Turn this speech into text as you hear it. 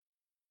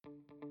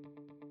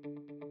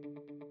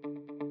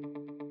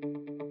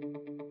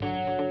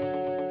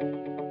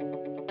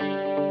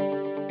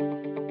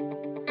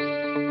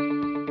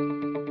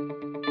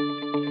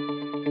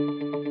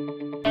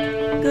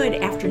Good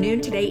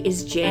afternoon. Today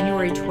is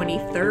January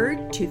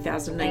 23rd,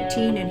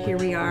 2019, and here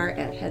we are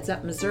at Heads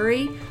Up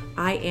Missouri.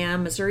 I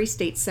am Missouri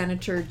State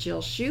Senator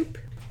Jill Shoup.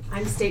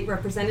 I'm State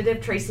Representative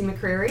Tracy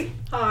McCrary.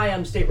 Hi,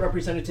 I'm State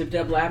Representative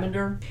Deb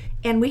Lavender.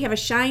 And we have a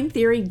Shine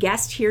Theory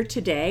guest here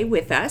today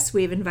with us.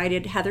 We have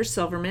invited Heather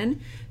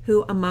Silverman,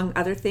 who, among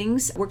other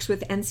things, works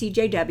with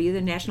NCJW,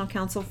 the National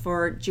Council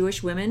for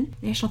Jewish Women,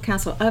 National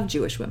Council of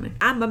Jewish Women.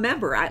 I'm a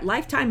member, a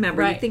lifetime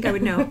member, Right. You'd think I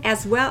would know,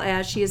 as well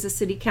as she is a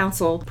city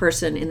council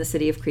person in the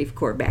city of Creve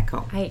Coeur back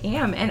home. I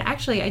am, and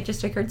actually it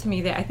just occurred to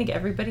me that I think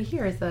everybody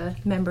here is a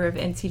member of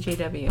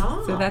NCJW,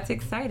 Oh. so that's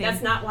exciting.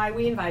 That's not why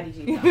we invited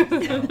you,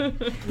 though.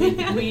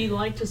 We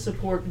like to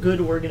support good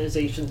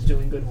organizations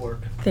doing good work.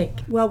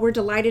 Well, we're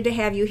delighted to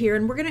have you here,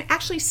 and we're going to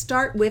actually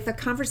start with a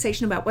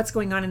conversation about what's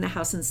going on in the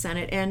House and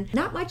Senate, and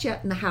not much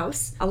yet in the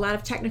House. A lot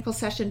of technical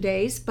session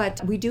days,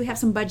 but we do have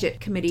some budget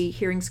committee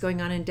hearings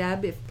going on. And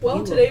Deb,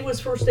 Well, today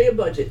was first day of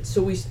budget,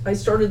 so I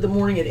started the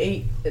morning at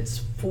 8. It's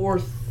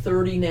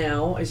 4:30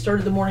 now. I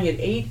started the morning at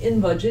 8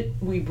 in budget.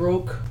 We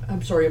broke,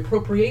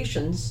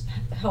 appropriations,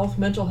 health,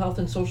 mental health,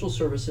 and social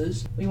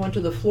services. We went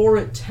to the floor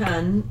at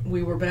 10.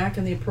 We were back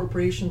in the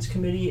appropriations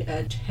committee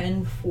at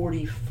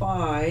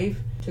 10:45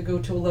 to go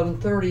to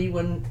 11:30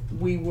 when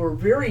we were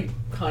very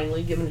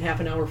kindly given half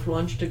an hour for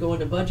lunch to go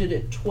into budget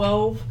at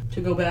 12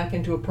 to go back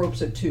into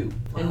approps at 2.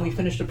 And we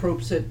finished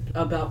approps at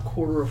about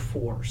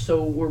 3:45.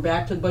 So we're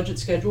back to the budget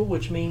schedule,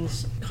 which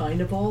means kind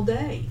of all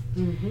day.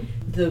 Mm-hmm.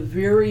 The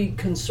very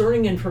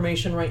concerning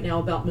information right now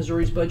about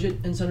Missouri's budget,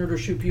 and Senator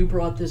Shoup, you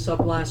brought this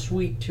up last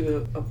week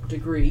to a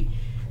degree.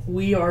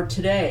 We are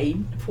today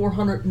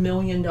 $400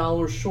 million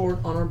short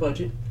on our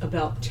budget,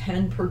 about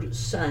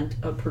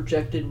 10% of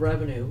projected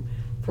revenue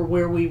for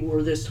where we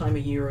were this time a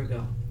year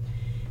ago.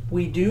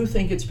 We do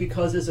think it's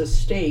because as a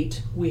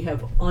state we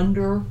have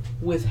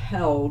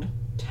withheld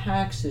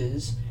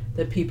taxes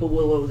that people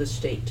will owe the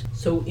state.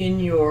 So in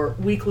your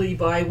weekly,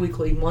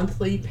 bi-weekly,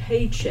 monthly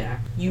paycheck,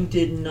 you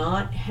did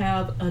not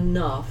have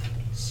enough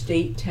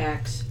state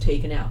tax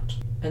taken out.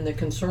 And the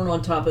concern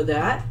on top of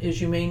that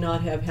is you may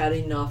not have had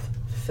enough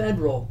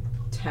federal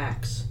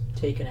tax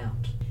taken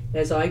out.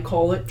 As I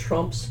call it,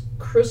 Trump's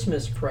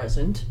Christmas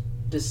present,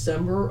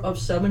 December of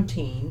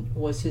 17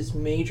 was his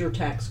major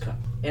tax cut.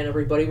 And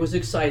everybody was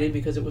excited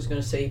because it was going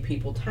to save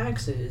people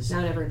taxes.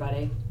 Not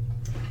everybody.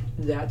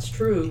 That's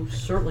true,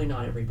 certainly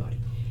not everybody.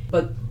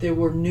 But there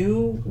were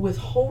new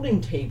withholding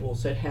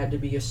tables that had to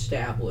be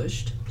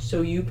established,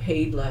 so you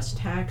paid less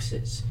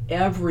taxes.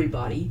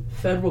 Everybody,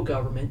 federal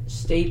government,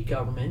 state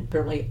government,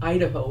 apparently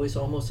Idaho is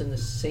almost in the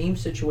same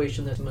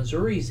situation that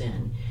Missouri's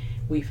in.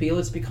 We feel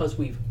it's because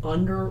we've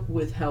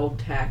withheld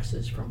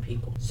taxes from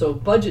people. So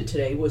budget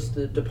today was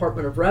the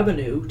Department of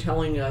Revenue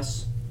telling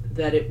us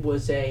that it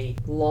was a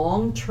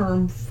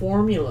long-term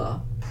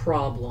formula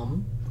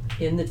problem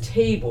in the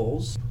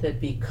tables,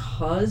 that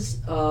because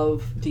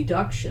of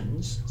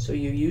deductions, so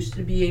you used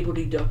to be able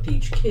to deduct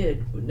each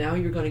kid, now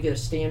you're going to get a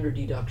standard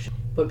deduction.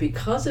 But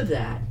because of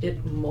that,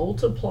 it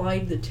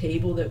multiplied the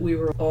table that we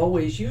were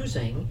always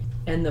using,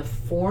 and the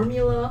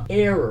formula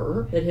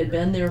error that had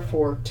been there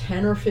for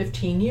 10 or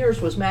 15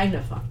 years was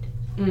magnified.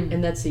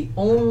 And that's the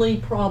only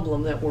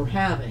problem that we're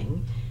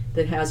having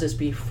that has us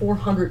be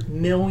 $400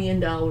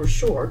 million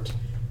short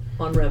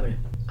on revenue.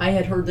 I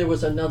had heard there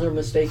was another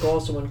mistake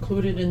also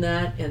included in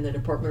that, and the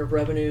Department of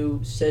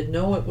Revenue said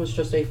no, it was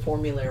just a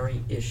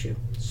formulary issue.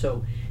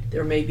 So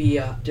there may be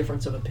a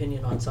difference of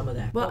opinion on some of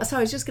that. well, so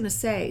I was just going to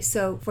say,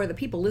 so for the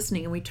people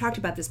listening, and we talked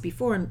about this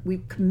before, and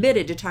we've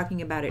committed to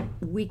talking about it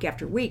week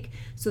after week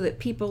so that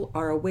people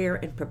are aware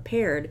and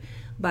prepared,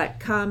 but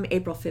come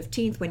April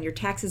 15th, when your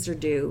taxes are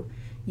due,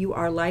 you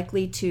are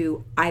likely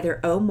to either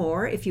owe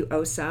more if you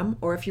owe some,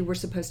 or if you were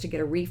supposed to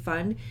get a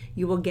refund,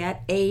 you will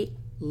get a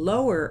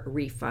lower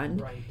refund,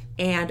 Right.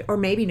 and or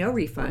maybe no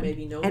refund, Or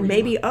maybe no and refund.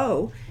 maybe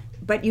owe,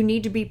 but you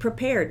need to be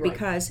prepared Right.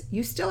 because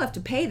you still have to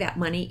pay that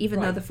money even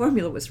though Right. the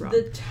formula was wrong.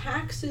 The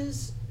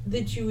taxes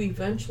that you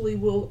eventually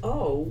will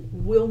owe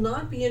will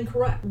not be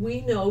incorrect.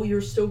 We know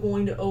you're still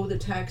going to owe the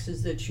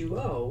taxes that you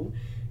owe.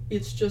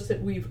 It's just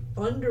that we've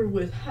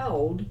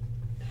withheld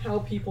how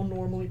people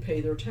normally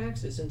pay their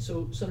taxes. And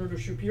so, Senator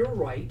Shoup, you're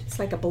right. It's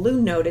like a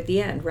balloon note at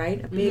the end,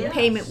 right? A big Yes.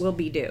 payment will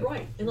be due.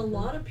 Right, and a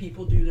lot of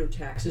people do their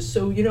taxes.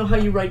 So you know how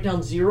you write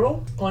down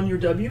 0 on your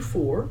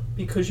W-4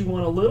 because you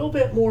want a little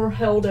bit more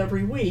held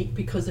every week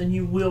because then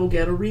you will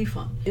get a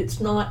refund. It's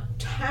not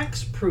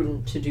tax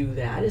prudent to do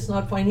that. It's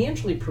not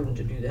financially prudent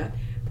to do that.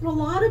 But a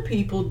lot of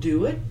people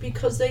do it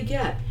because they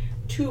get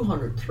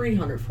 $200,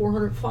 $300,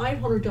 $400,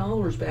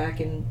 $500 back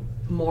in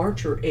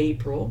March or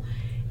April,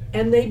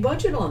 and they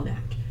budget on that.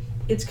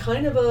 It's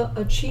kind of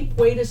a cheap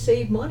way to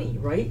save money,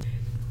 right?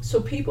 So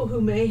people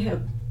who may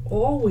have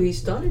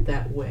always done it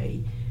that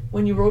way,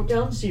 when you wrote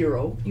down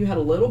 0, you had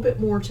a little bit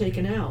more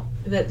taken out.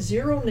 That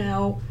 0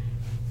 now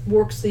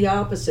works the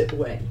opposite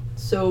way.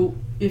 So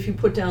if you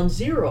put down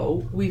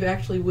 0, we've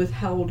actually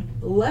withheld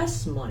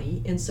less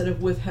money instead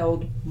of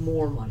withheld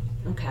more money.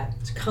 Okay.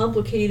 It's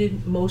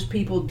complicated. Most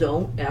people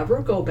don't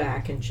ever go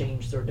back and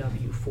change their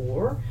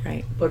W-4.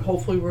 Right. But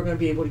hopefully we're going to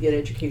be able to get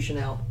education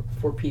out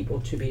for people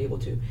to be able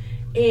to.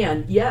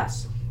 And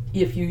yes,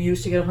 if you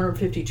used to get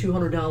 $150,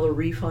 $200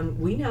 refund,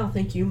 we now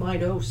think you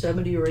might owe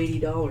 $70 or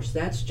 $80.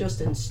 That's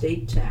just in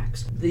state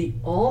tax. The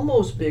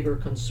almost bigger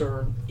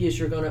concern is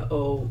you're going to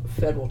owe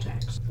federal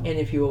tax. And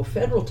if you owe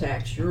federal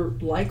tax, you're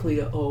likely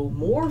to owe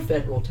more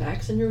federal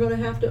tax, and you're going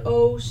to have to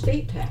owe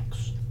state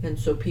tax. And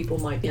so people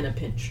might be in a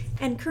pinch.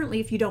 And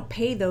currently, if you don't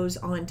pay those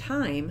on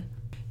time,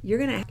 you're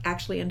going to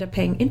actually end up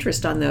paying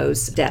interest on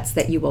those debts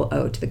that you will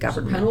owe to the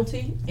government.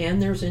 Penalty,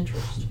 and there's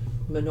interest.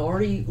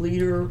 Minority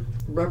Leader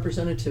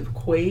Representative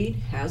Quaid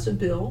has a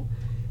bill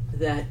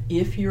that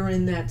if you're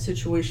in that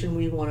situation,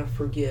 we want to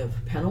forgive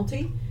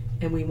penalty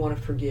and we want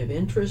to forgive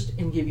interest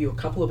and give you a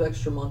couple of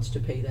extra months to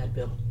pay that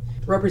bill.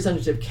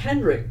 Representative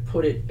Kendrick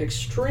put it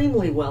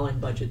extremely well in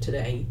budget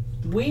today.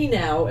 We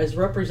now, as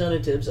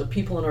representatives of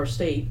people in our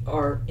state,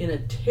 are in a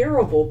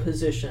terrible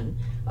position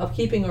of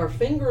keeping our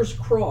fingers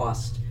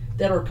crossed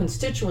that our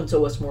constituents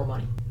owe us more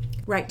money.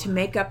 Right, to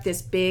make up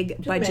this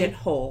big budget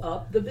hole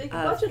Up the big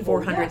of budget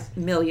hole, $400 yes.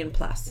 million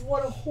plus.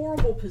 What a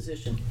horrible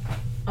position.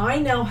 I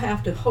now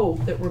have to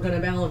hope that we're going to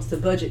balance the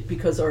budget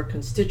because our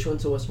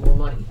constituents owe us more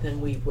money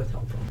than we've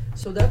withheld from.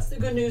 So that's the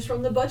good news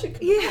from the budget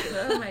committee.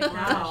 Yeah. Oh my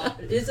gosh.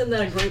 Isn't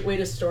that a great way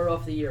to start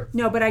off the year?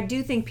 No, but I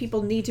do think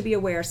people need to be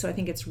aware, so I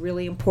think it's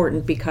really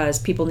important because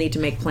people need to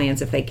make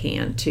plans if they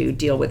can to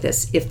deal with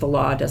this if the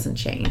law doesn't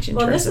change in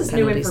Well, terms this of is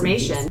new penalties and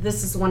fees. information.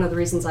 This is one of the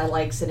reasons I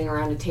like sitting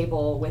around a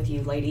table with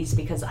you ladies,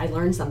 because I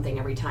learn something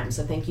every time.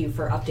 So thank you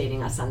for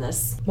updating us on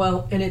this.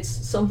 Well, and it's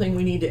something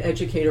we need to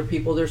educate our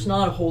people. There's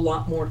not a whole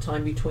lot more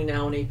time between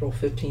now and April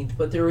 15th,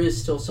 but there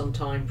is still some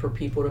time for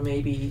people to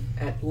maybe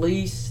at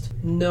least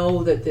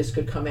know that this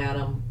could come at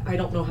them. I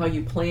don't know how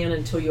you plan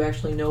until you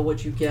actually know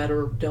what you get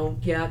or don't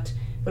get,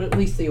 but at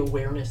least the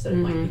awareness that it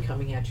might be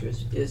coming at you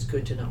is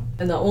good to know.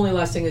 And the only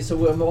last thing is, so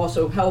we're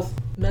also health,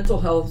 mental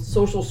health,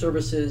 social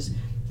services.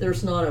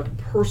 There's not a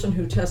person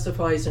who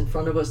testifies in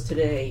front of us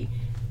today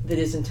that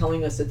isn't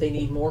telling us that they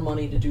need more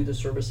money to do the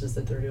services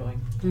that they're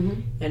doing.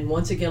 And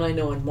once again, I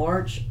know in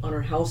March on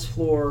our House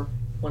floor,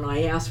 when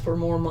I asked for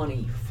more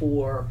money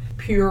for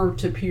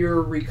peer-to-peer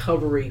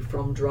recovery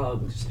from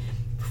drugs,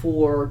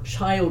 for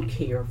child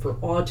care, for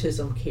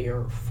autism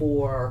care,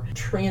 for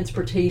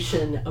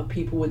transportation of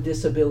people with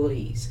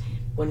disabilities,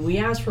 when we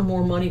ask for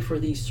more money for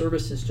these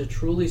services to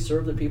truly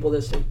serve the people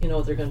that say, you know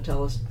what they're going to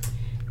tell us?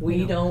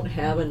 We don't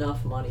have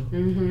enough money.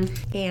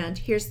 And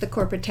here's the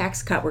corporate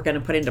tax cut we're going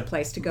to put into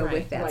place to go Right,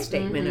 with that right.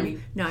 statement.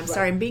 No, I'm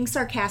sorry, I'm being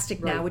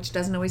sarcastic now, Right. which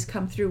doesn't always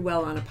come through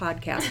well on a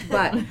podcast,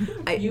 but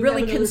it You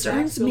really have another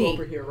concerns tax bill me.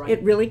 over here, right?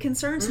 It really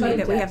concerns me Cutting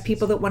that we have taxes.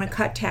 people that want to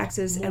cut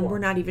taxes and More. we're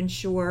not even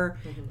sure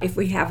if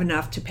we have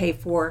enough to pay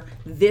for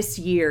this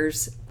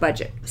year's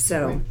budget.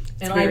 So Right.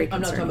 it's And very I'm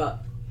not talking concerning. about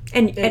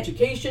And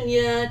education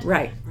yet,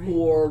 right.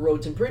 or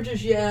roads and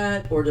bridges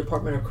yet, or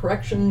Department of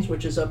Corrections,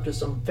 which is up to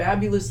some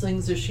fabulous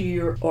things this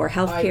year. Or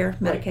healthcare,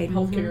 Medicaid.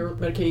 Healthcare,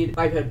 Medicaid.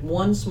 I've had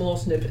one small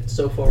snippet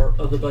so far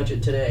of the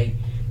budget today,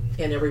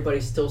 and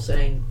everybody's still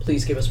saying,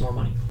 please give us more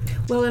money.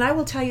 Well, and I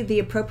will tell you, the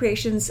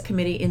Appropriations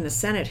Committee in the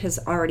Senate has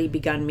already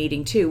begun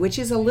meeting too, which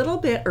is a little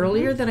bit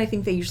earlier than I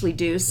think they usually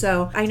do.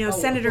 So I know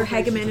Senator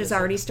Appropriations Hegeman in has the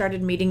already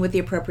started meeting with the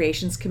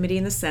Appropriations Committee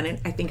in the Senate.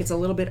 I think it's a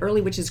little bit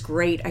early, which is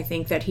great. I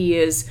think that he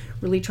is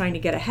really trying to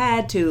get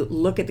ahead to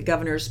look at the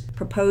governor's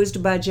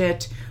proposed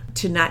budget,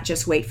 to not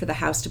just wait for the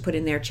House to put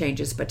in their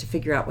changes, but to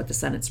figure out what the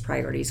Senate's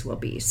priorities will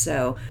be.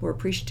 So we're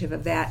appreciative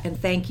of that, and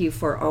thank you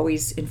for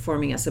always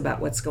informing us about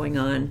what's going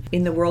on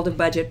in the world of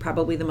budget,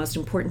 probably the most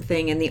important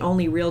thing and the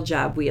only real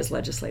job we as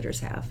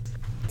legislators have.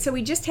 So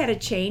we just had a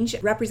change.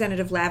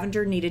 Representative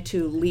Lavender needed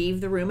to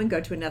leave the room and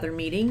go to another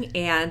meeting,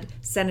 and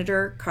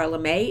Senator Carla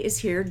May is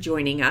here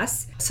joining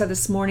us. So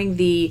this morning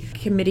the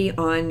Committee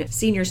on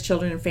Seniors,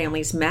 Children, and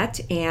Families met,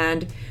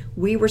 and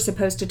we were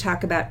supposed to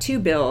talk about two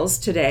bills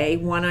today,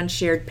 one on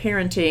shared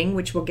parenting,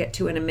 which we'll get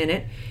to in a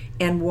minute,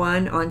 and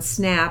one on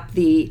SNAP,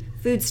 the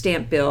food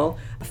stamp bill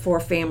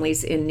for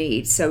families in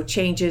need. So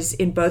changes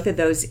in both of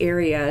those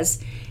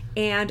areas.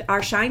 And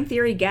our Shine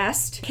Theory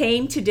guest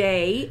came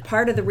today.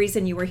 Part of the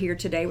reason you were here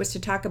today was to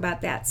talk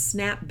about that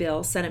SNAP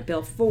bill, Senate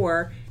Bill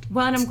 4.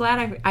 Well, and I'm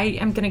glad I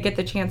am going to get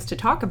the chance to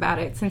talk about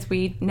it since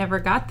we never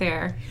got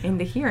there in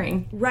the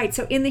hearing. Right.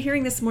 So in the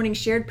hearing this morning,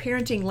 shared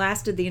parenting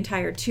lasted the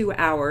entire 2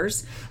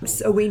 hours.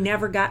 So we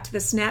never got to the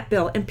SNAP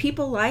bill. And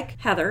people like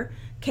Heather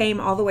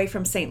came all the way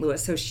from St.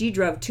 Louis. So she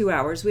drove 2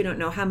 hours. We don't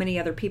know how many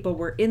other people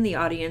were in the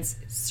audience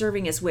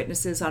serving as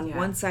witnesses on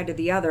one side or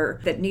the other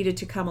that needed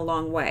to come a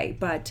long way.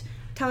 But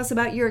tell us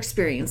about your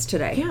experience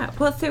today. Yeah,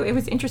 well, so it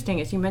was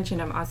interesting. As you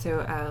mentioned, I'm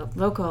also a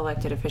local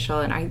elected official,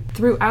 and I,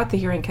 throughout the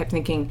hearing, kept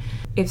thinking,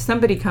 if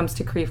somebody comes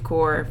to Creve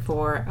Coeur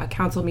for a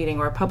council meeting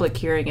or a public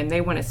hearing and they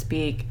want to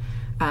speak,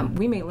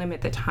 we may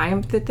limit the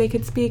time that they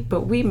could speak,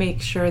 but we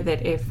make sure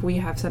that if we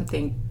have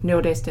something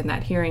noticed and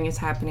that hearing is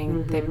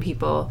happening, that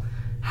people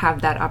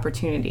have that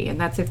opportunity, and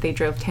that's if they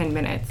drove 10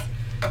 minutes.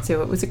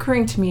 So it was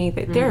occurring to me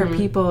that there are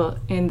people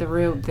in the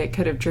room that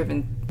could have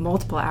driven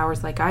multiple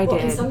hours like I Well,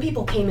 did. and some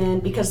people came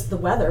in because the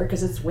weather,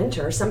 because it's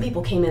winter. Some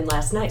people came in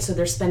last night, so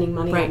they're spending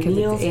money Right, on 'cause it's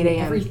meals 8 and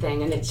a.m.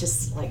 everything, and it's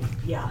just like,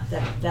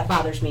 that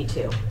bothers me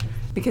too.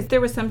 Because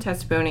there was some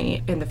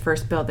testimony in the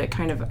first bill that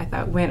kind of, I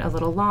thought, went a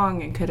little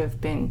long and could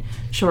have been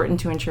shortened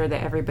to ensure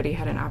that everybody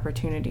had an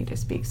opportunity to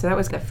speak. So that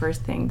was the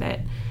first thing that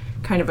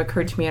kind of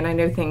occurred to me. And I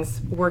know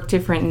things work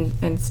different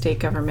in state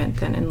government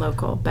than in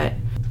local, but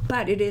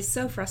it is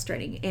so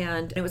frustrating,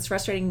 and it was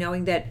frustrating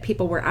knowing that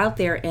people were out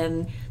there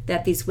and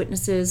that these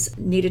witnesses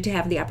needed to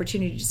have the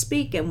opportunity to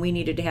speak, and we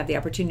needed to have the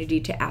opportunity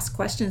to ask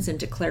questions and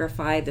to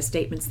clarify the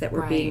statements that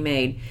were being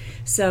made.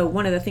 So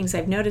one of the things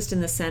I've noticed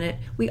in the Senate,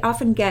 we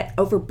often get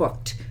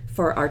overbooked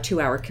for our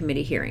 2-hour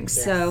committee hearings.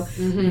 So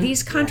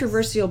these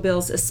controversial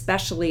bills,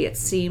 especially, it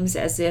seems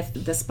as if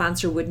the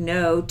sponsor would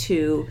know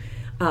to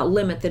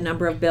limit the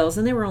number of bills,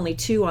 and there were only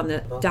 2 on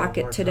the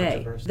docket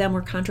today. Them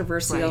were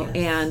controversial,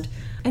 and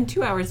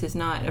 2 hours is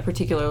not a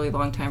particularly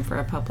long time for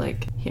a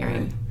public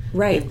hearing.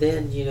 Right. And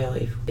then,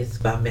 if it's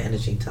about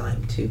managing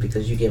time too,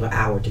 because you give an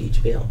hour to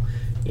each bill,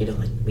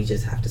 and we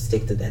just have to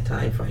stick to that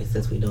time frame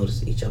since we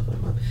notice each of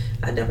them.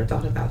 I never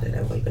thought about it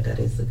that way, but that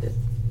is a good.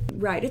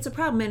 Right, it's a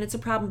problem, and it's a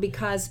problem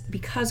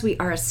because we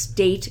are a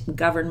state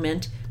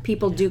government.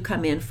 People do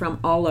come in from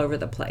all over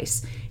the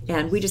place,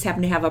 and we just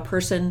happen to have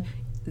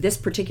this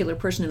particular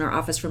person in our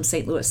office from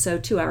St. Louis, so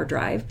 2-hour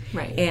drive.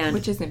 Right, and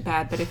which isn't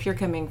bad, but if you're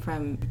coming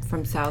from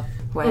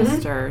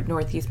Southwest or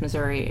Northeast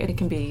Missouri, it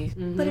can be...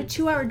 But a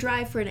 2-hour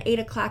drive for an 8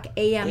 o'clock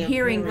a.m.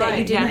 hearing that you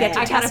Right. didn't get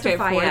to I gotta pay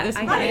testify for at. this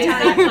I morning.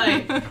 gotta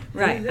tell you.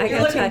 Right, I You're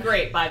gotta looking tell you.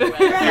 great, by the way.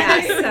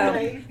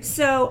 Yeah,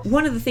 so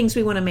one of the things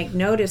we want to make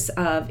notice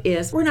of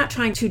is we're not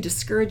trying to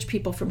discourage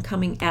people from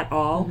coming at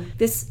all.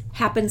 This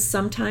happens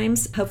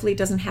sometimes. Hopefully it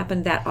doesn't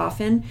happen that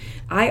often.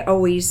 I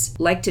always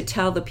like to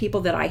tell the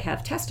people that I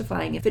have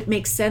testifying, if it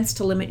makes sense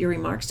to limit your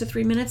remarks to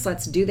 3 minutes,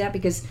 let's do that,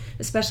 because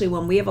especially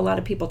when we have a lot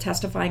of people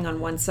testifying on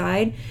one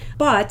side.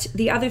 But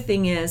the other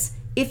thing is,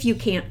 if you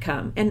can't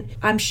come, and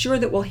I'm sure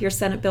that we'll hear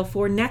Senate Bill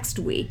 4 next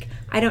week.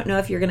 I don't know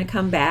if you're going to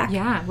come back.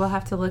 Yeah, we'll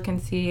have to look and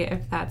see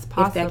if that's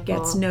possible. If that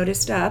gets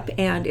noticed up,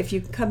 and if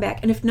you can come back.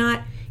 And if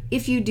not,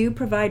 if you do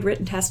provide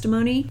written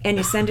testimony and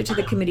you send it to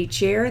the committee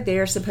chair, they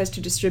are supposed to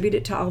distribute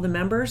it to all the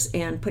members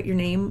and put your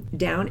name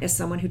down as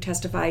someone who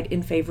testified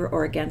in favor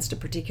or against a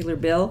particular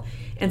bill.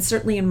 And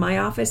certainly in my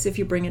office, if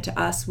you bring it to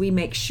us, we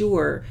make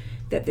sure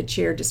that the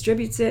chair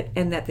distributes it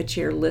and that the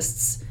chair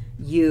lists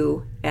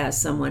you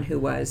as someone who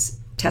was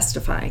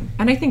testifying.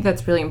 And I think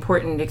that's really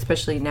important,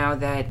 especially now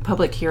that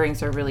public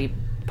hearings are really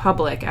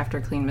public after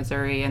Clean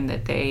Missouri, and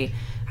that they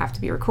have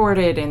to be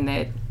recorded, and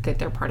that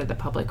they're part of the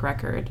public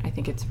record. I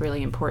think it's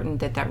really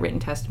important that written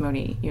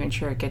testimony, you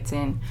ensure it gets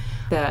in.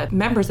 The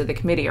members of the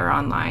committee are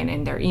online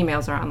and their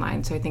emails are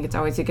online, so I think it's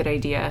always a good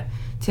idea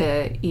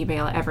to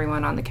email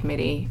everyone on the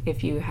committee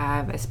if you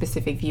have a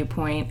specific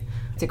viewpoint.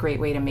 It's a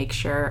great way to make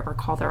sure, or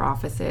call their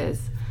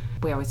offices.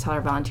 We always tell our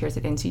volunteers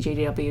at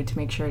NCJW to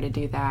make sure to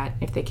do that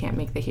if they can't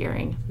make the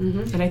hearing.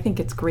 And I think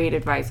it's great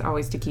advice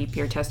always to keep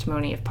your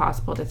testimony, if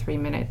possible, to 3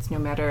 minutes, no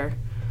matter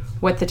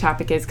what the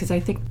topic is, because I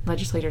think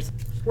legislators...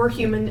 We're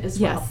human as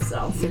well,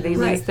 so they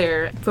lose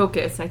their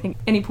focus. I think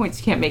any points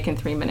you can't make in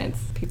 3 minutes,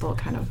 people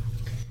kind of...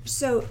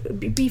 So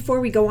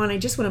before we go on, I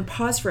just want to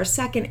pause for a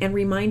second and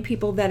remind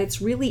people that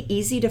it's really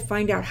easy to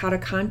find out how to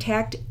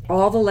contact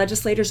all the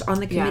legislators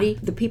on the committee.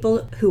 The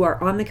people who are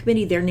on the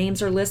committee, their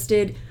names are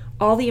listed.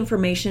 All the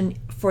information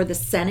for the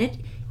Senate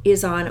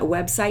is on a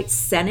website,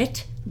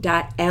 senate.mo,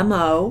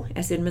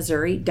 as in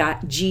Missouri,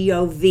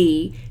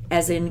 .gov,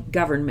 as in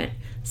government.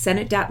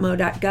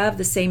 Senate.mo.gov.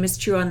 The same is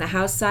true on the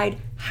House side,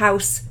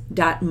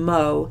 house.mo.gov.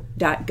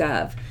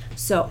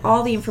 So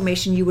all the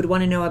information you would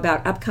want to know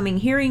about upcoming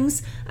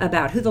hearings,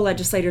 about who the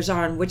legislators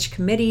are on which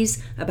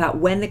committees, about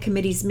when the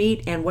committees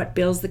meet and what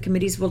bills the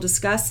committees will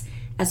discuss,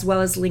 as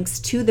well as links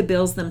to the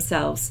bills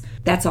themselves.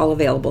 That's all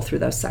available through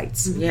those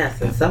sites.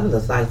 Yes, and some of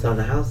the sites on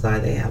the House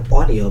side, they have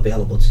audio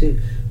available too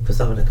for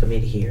some of the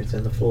committee hearings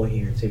and the floor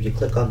hearings. If you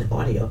click on the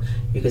audio,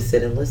 you can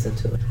sit and listen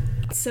to it.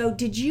 So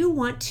did you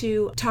want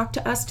to talk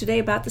to us today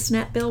about the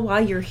SNAP bill while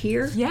you're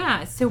here?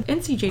 Yeah, so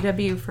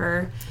NCJW,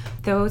 for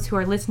those who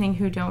are listening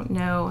who don't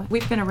know,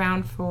 we've been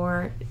around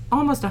for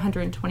almost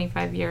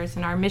 125 years,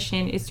 and our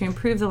mission is to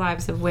improve the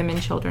lives of women,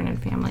 children,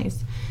 and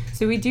families.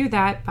 So we do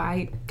that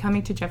by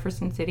coming to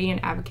Jefferson City and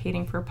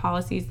advocating for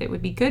policies that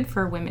would be good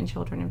for women,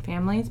 children, and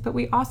families, but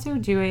we also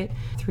do it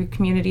through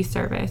community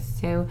service.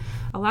 So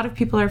a lot of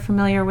people are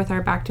familiar with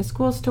our Back to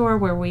School store,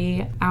 where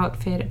we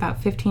outfit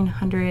about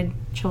 1,500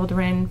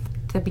 children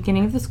at the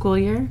beginning of the school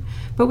year.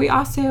 But we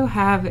also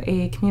have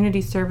a community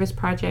service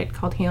project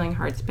called Healing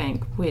Hearts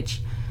Bank,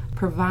 which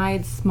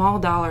provides small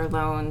dollar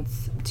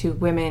loans to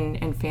women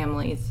and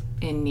families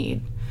in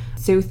need.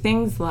 So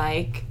things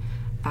like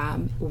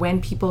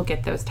when people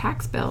get those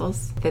tax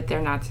bills that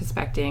they're not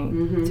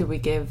suspecting, so we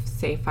give,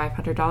 say,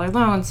 $500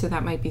 loans. So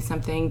that might be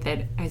something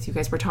that, as you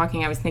guys were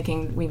talking, I was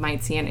thinking we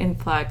might see an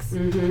influx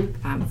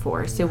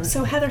for. So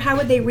Heather, how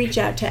would they reach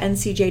out to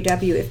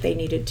NCJW if they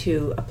needed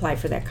to apply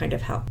for that kind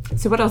of help?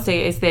 So what I'll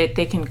say is that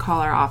they can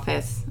call our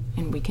office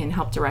and we can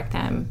help direct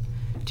them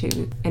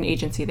to an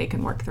agency they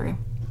can work through.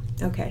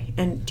 Okay.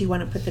 And do you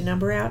want to put the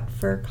number out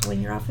for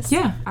calling your office?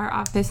 Yeah. Our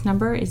office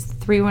number is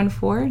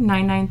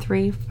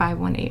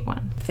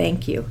 314-993-5181.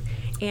 Thank you.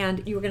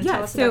 And you were going to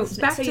tell us about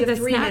the back so to you have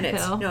the 3 SNAP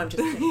minutes. bill. No, I'm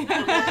just kidding.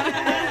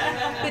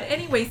 But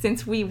anyway,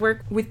 since we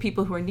work with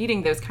people who are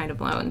needing those kind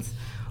of loans,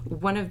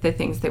 one of the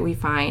things that we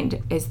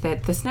find is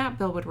that the SNAP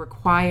bill would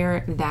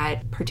require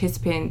that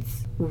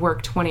participants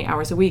work 20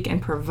 hours a week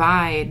and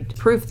provide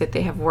proof that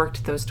they have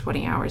worked those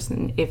 20 hours.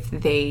 And if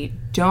they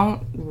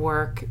don't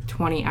work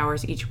 20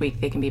 hours each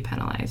week, they can be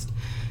penalized.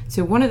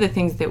 So one of the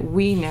things that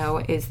we know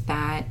is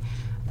that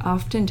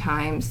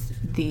oftentimes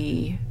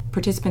the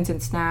participants in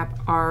SNAP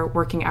are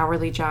working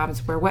hourly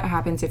jobs where what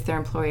happens if their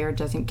employer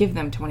doesn't give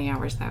them 20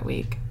 hours that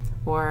week?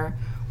 Or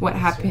what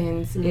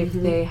happens if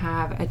they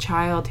have a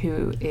child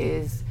who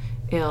is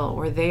ill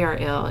or they are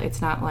ill?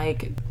 It's not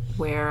like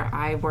where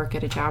I work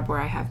at a job where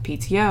I have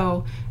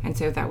PTO, and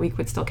so that week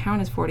would still count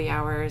as 40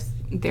 hours.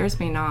 Theirs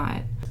may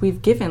not.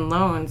 We've given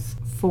loans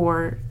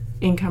for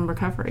income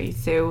recovery.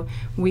 So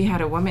we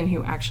had a woman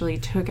who actually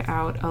took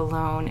out a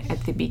loan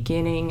at the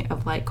beginning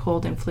of like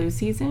cold and flu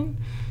season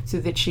so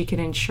that she could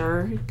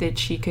ensure that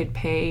she could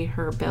pay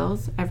her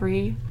bills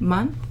every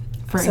month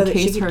So in that she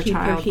case could her keep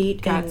her child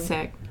heat got and-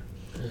 sick.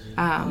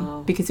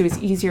 Because it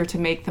was easier to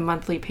make the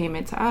monthly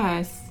payment to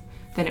us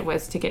than it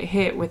was to get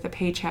hit with a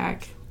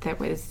paycheck that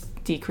was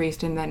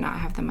decreased and then not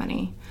have the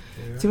money.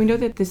 So we know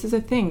that this is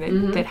a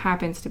thing that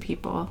happens to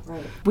people.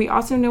 Right. We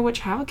also know what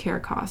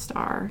childcare costs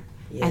are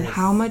and Yes.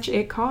 how much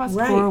it costs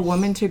Right. for a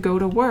woman to go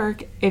to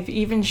work if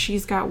even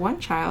she's got one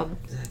child.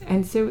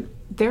 And so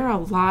there are a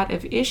lot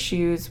of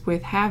issues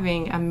with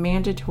having a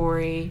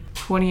mandatory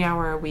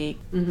 20-hour a week.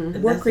 And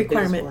that's work the biggest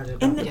requirement. part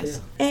about And, the Yes.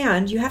 bill.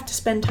 and you have to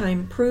spend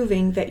time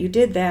proving that you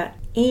did that.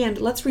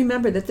 And let's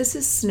remember that this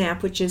is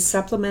SNAP, which is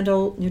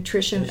Supplemental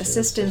Nutrition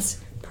Assistance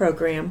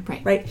Program.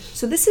 Right.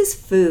 So this is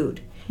food.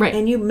 Right.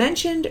 And you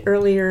mentioned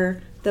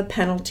earlier the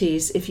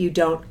penalties if you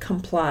don't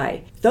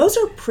comply. Those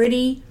are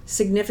pretty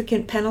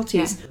significant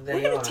penalties. Yeah, We're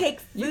they going are. to take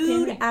You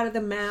food can- out of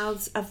the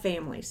mouths of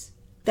families.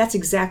 That's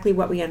exactly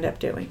what we end up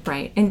doing.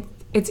 Right. And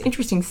it's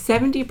interesting,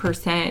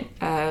 70%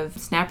 of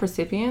SNAP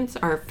recipients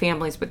are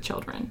families with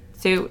children.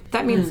 So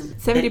that means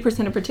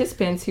 70% of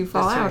participants who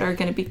fall That's out right. are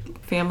going to be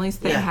families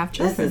that have This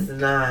children. is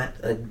not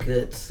a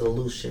good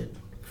solution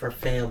for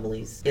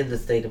families in the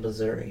state of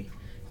Missouri.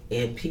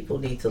 And people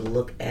need to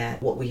look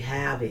at what we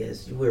have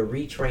is we're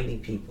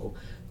retraining people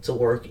to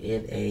work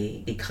in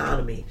a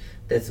economy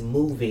that's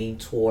moving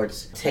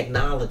towards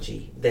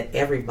technology that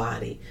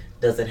everybody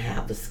doesn't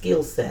have the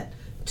skill set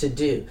to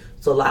do.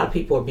 So a lot of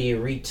people are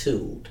being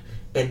retooled.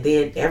 And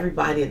then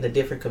everybody in the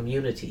different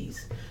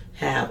communities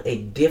have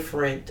a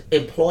different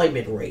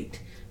employment rate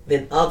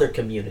than other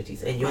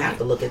communities. And you have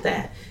to look at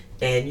that.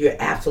 And you're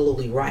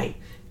absolutely right.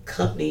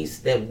 Companies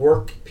that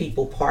work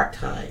people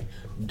part-time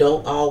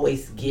don't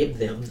always give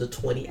them the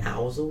 20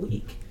 hours a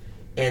week.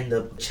 And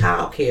the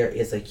child care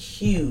is a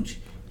huge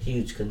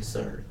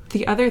concern.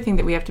 The other thing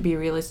that we have to be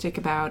realistic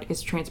about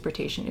is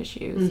transportation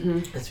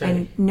issues. That's right.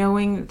 And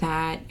knowing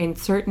that in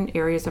certain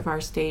areas of our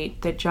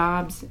state, the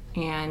jobs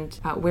and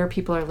where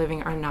people are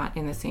living are not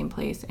in the same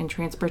place, and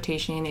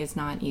transportation is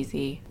not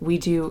easy. We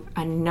do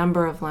a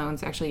number of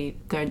loans. Actually,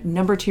 the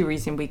number 2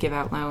 reason we give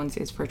out loans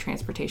is for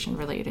transportation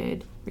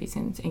related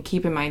reasons. And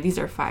keep in mind, these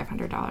are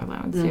 $500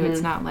 loans. So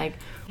it's not like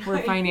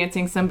we're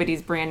financing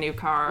somebody's brand new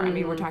car. I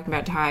mean, we're talking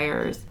about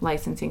tires,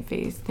 licensing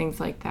fees,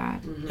 things like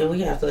that. And we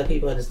have to let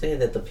people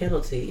understand that the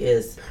penalty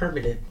is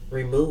permanent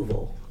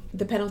removal.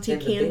 The penalty In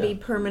the can be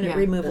bill. permanent Yeah.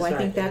 removal. That's I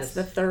think right, that's yes.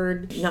 the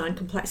third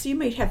non-compliant. So you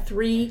may have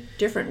 3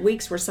 different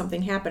weeks where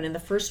something happened. In the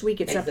first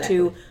week, it's up to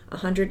Exactly.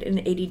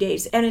 180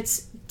 days. And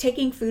it's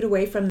taking food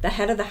away from the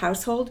head of the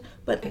household.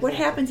 But what Exactly.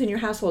 happens in your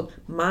household?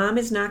 Mom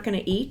is not going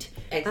to eat.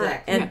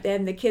 Exactly. And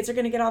then the kids are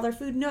going to get all their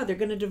food. No, they're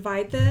going to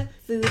divide the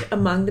food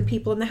among the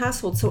people in the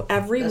household. So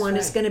everyone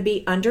That's is right. going to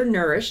be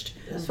undernourished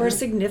That's for a right.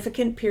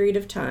 significant period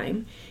of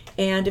time.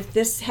 And if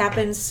this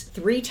happens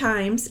 3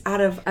 times out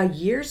of a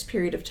year's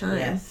period of time,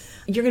 Yes.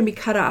 you're going to be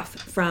cut off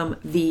from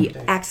the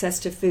access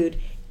to food.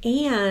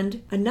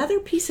 And another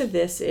piece of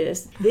this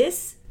is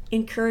this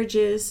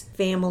encourages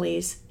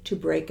families to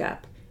break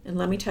up. And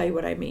let me tell you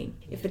what I mean.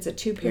 If it's a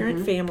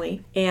 2-parent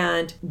family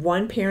and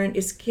one parent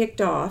is kicked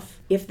off,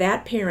 if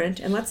that parent,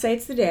 and let's say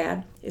it's the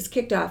dad, is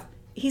kicked off,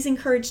 he's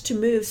encouraged to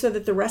move so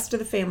that the rest of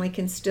the family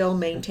can still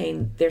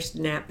maintain their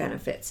SNAP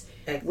benefits.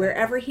 Exactly.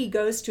 Wherever he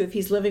goes to, if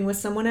he's living with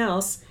someone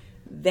else,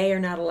 they are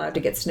not allowed to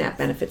get SNAP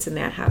benefits in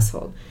that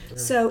household.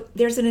 So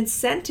there's an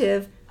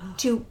incentive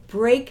to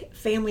break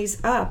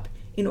families up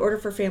in order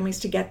for families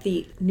to get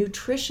the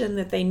nutrition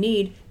that they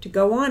need to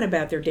go on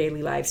about their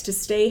daily lives, to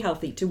stay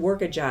healthy, to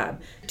work a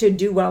job, to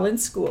do well in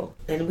school.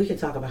 And we can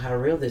talk about how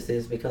real this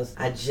is because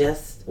I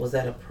just was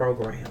at a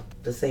program,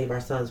 the Save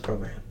Our Sons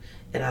program,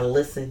 and I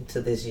listened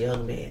to this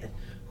young man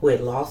who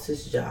had lost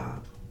his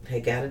job,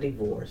 had got a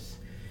divorce,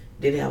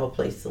 didn't have a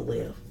place to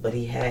live, but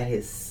he had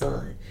his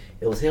son.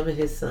 It was him and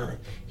his son.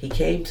 He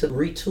came to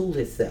retool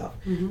himself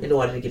in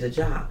order to get a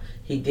job.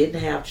 He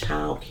didn't have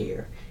child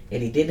care,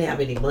 and he didn't have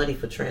any money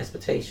for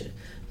transportation.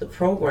 The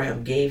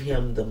program gave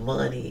him the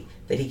money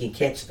that he could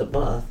catch the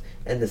bus,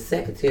 and the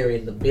secretary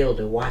in the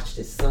building watched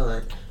his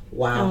son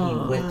while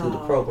he went through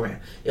the program.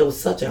 It was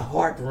such a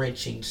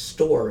heart-wrenching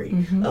story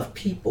of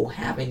people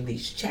having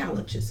these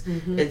challenges.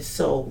 And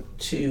so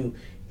to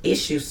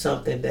issue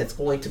something that's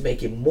going to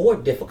make it more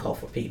difficult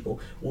for people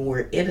when we're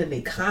in an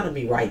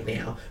economy right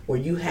now where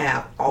you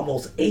have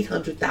almost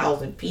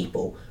 800,000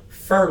 people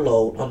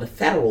furloughed on the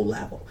federal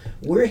level.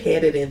 We're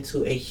headed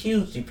into a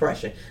huge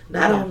depression.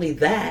 Not only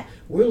that,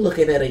 we're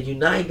looking at a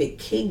United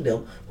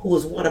Kingdom who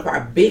is one of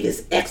our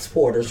biggest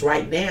exporters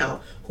right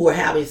now, who are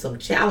having some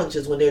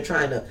challenges when they're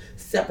trying to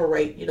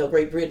separate,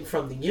 Great Britain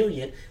from the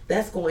Union.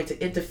 That's going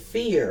to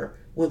interfere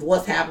with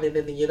what's happening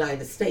in the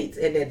United States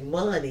and that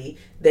money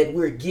that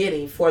we're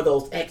getting for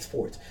those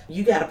exports.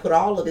 You got to put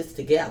all of this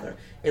together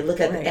and look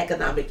at the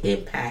economic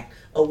impact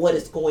of what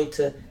is going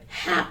to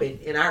happen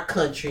in our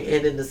country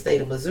and in the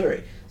state of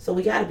Missouri. So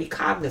we got to be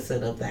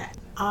cognizant of that.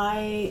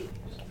 I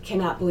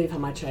cannot believe how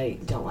much I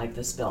don't like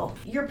this bill.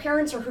 Your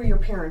parents are who your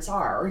parents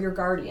are, or your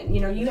guardian.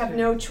 You have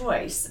no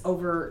choice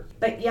over,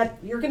 but yet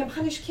you're going to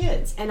punish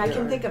kids. And I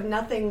can think of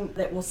nothing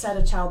that will set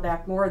a child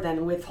back more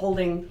than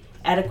withholding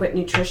adequate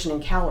nutrition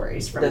and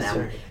calories from them.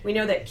 Right. We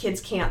know that kids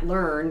can't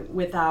learn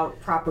without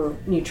proper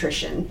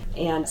nutrition.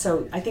 And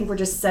so I think we're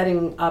just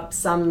setting up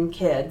some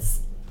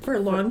kids for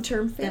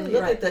long-term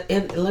failure.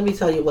 And let me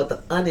tell you what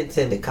the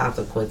unintended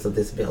consequence of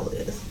this bill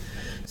is.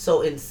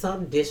 So in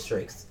some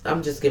districts,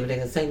 I'm just giving it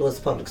a St. Louis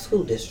Public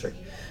School District.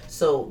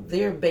 So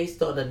they're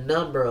based on a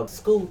number of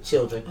school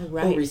children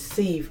who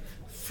receive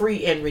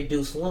free and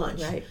reduced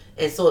lunch. Right.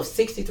 And so if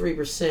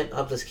 63%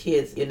 of the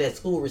kids in that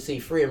school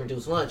receive free and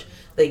reduced lunch,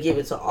 they give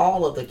it to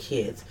all of the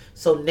kids.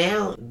 So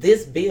now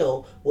this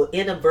bill will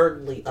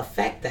inadvertently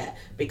affect that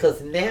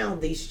because now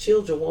these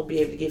children won't be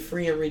able to get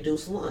free and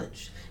reduced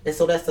lunch. And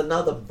so that's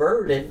another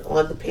burden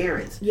on the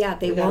parents. Yeah,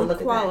 they won't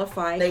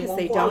qualify because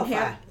they don't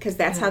have, because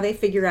that's how they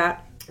figure out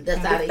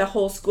if the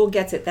whole school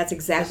gets it. That's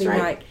exactly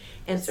right.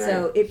 And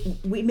so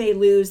we may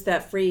lose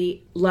that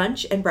free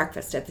lunch and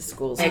breakfast at the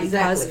schools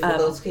because of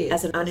those kids.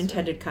 As an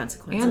unintended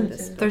consequence and of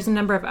this. There's a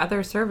number of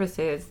other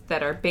services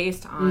that are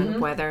based on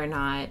whether or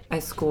not a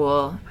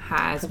school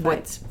has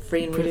what's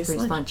free and reduced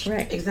lunch.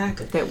 Right,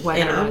 exactly.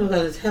 And I'm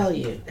going to tell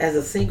you, as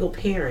a single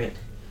parent,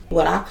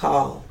 what I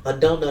call a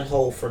donut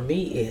hole for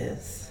me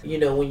is,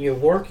 when you're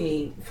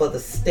working for the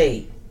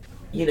state,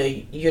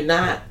 you're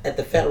not at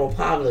the federal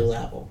poverty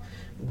level,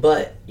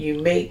 but you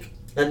make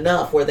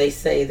enough where they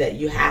say that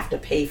you have to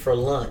pay for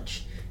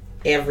lunch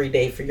every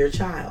day for your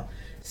child.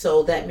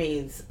 So that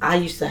means I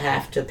used to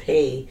have to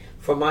pay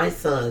for my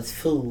son's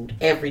food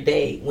every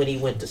day when he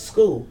went to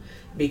school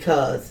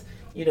because,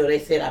 they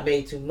said I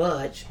made too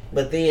much,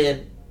 but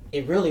then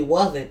it really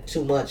wasn't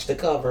too much to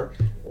cover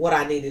what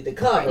I needed to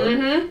cover,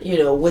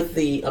 with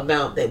the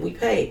amount that we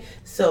pay.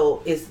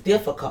 So it's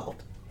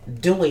difficult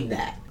doing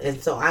that.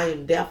 And so I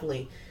am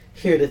definitely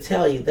here to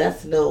tell you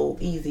that's no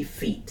easy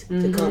feat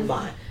to come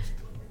by,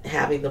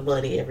 having the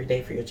money every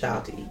day for your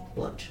child to eat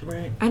lunch.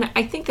 Right. And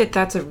I think that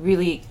that's a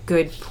really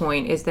good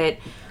point, is that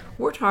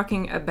we're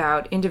talking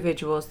about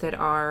individuals that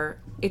are,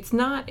 it's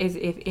not as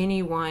if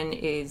anyone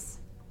is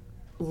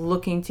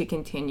looking to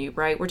continue,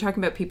 right? We're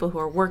talking about people who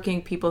are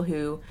working, people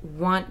who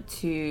want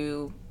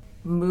to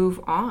move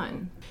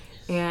on.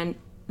 And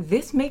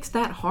this makes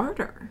that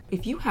harder.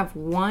 If you have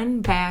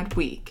one bad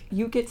week,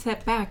 you get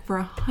set back for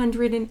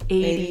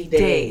 180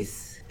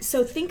 days.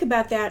 So think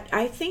about that.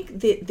 I think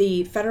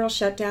the federal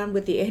shutdown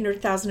with the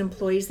 800,000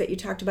 employees that you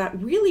talked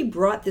about really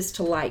brought this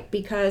to light,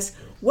 because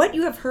what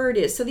you have heard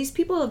is, so these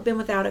people have been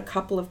without a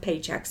couple of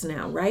paychecks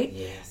now, right?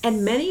 Yes.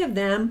 And many of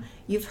them,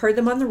 you've heard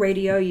them on the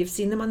radio, you've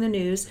seen them on the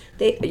news,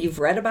 you've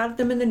read about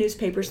them in the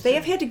newspapers. They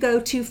have had to go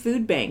to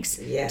food banks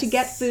to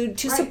get food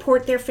to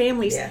support their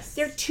families. Yes.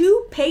 They're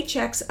 2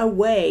 paychecks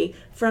away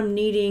from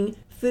needing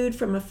food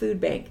from a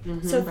food bank.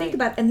 So think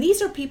about, and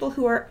these are people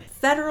who are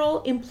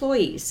federal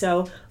employees.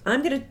 So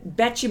I'm going to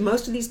bet you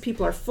most of these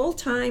people are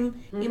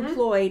full-time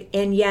employed,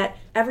 and yet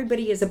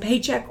everybody is a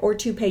paycheck or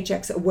 2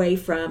 paychecks away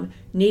from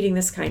needing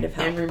this kind of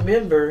help. And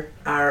remember,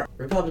 our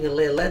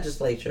Republican-led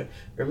legislature,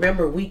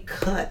 we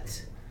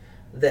cut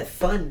that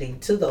funding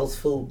to those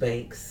food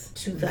banks.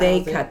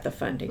 They cut the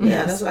funding.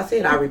 Yeah, that's what I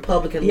said. Our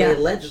Republican-led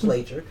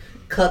legislature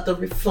cut the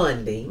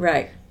refunding.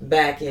 Right.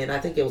 Back in, I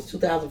think it was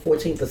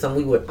 2014 or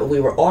something,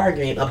 we were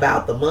arguing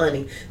about the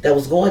money that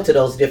was going to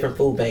those different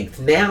food banks.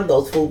 Now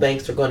those food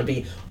banks are going to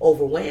be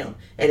overwhelmed,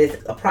 and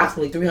it's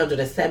approximately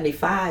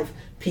 $375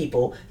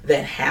 people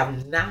that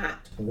have not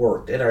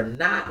worked and are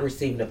not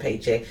receiving a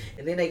paycheck,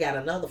 and then they got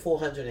another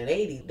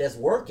 480 that's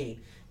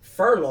working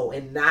furlough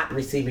and not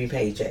receiving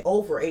paycheck.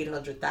 Over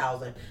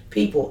 800,000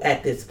 people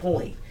at this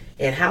point.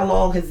 And how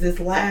long has this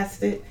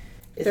lasted?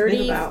 It's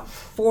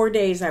 34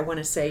 days, I want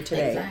to say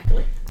today.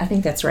 Exactly. I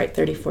think that's right,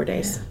 34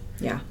 days.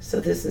 Yeah. So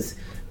this is,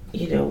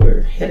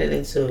 we're headed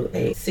into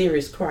a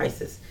serious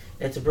crisis.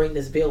 And to bring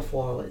this bill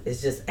forward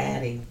is just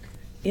adding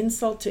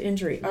insult to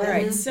injury. All That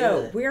right, is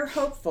so good. we're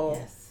hopeful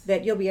Yes.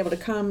 that you'll be able to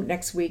come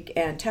next week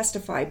and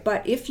testify.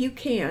 But if you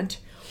can't,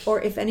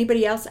 or if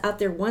anybody else out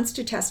there wants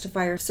to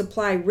testify or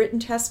supply written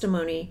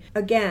testimony,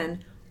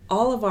 again,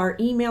 all of our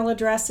email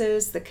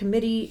addresses, the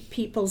committee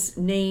people's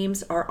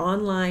names are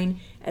online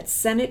at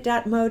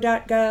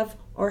senate.mo.gov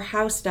or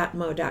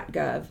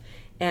house.mo.gov.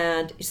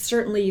 And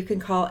certainly you can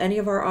call any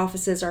of our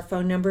offices. Our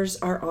phone numbers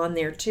are on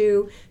there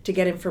too to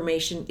get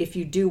information if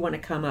you do want to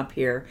come up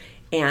here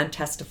and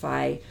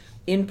testify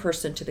in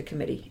person to the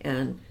committee.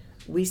 And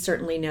we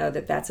certainly know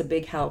that that's a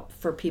big help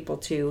for people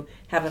to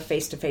have a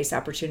face-to-face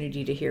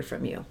opportunity to hear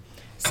from you.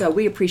 So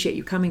we appreciate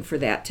you coming for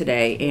that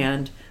today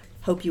and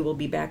hope you will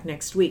be back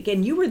next week.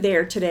 And you were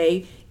there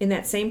today in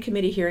that same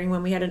committee hearing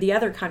when we had the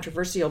other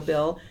controversial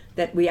bill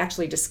that we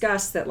actually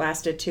discussed that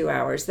lasted 2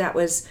 hours. That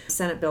was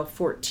Senate Bill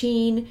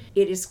 14.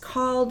 It is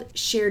called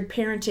shared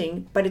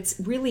parenting, but it's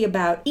really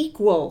about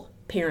equal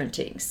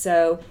parenting.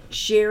 So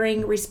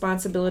sharing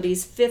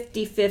responsibilities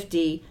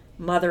 50-50,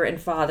 mother and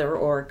father,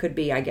 or it could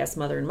be, I guess,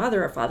 mother and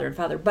mother or father and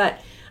father,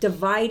 but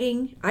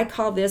dividing. I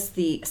call this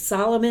the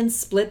Solomon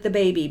split the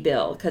baby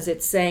bill because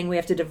it's saying we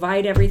have to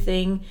divide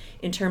everything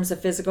in terms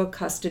of physical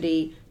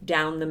custody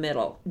down the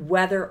middle,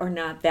 whether or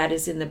not that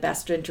is in the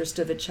best interest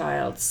of the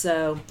child.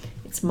 So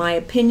it's my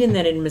opinion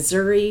that in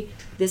Missouri,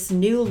 this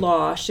new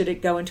law, should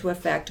it go into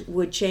effect,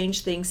 would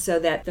change things so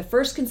that the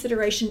first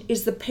consideration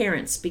is the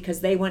parents because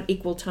they want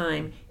equal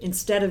time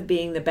instead of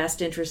being the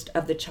best interest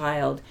of the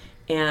child.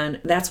 And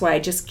that's why I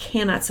just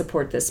cannot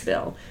support this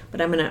bill. But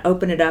I'm going to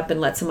open it up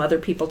and let some other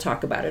people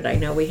talk about it. I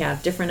know we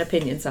have different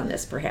opinions on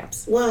this,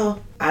 perhaps.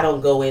 Well, I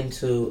don't go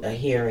into a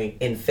hearing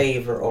in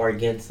favor or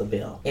against the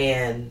bill.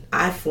 And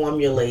I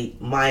formulate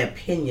my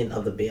opinion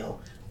of the bill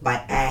by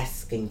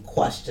asking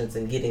questions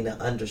and getting an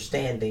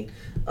understanding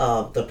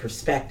of the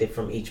perspective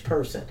from each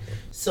person.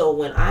 So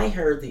when I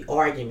heard the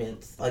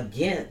arguments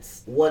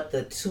against what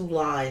the two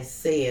lines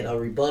said, a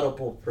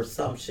rebuttable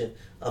presumption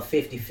of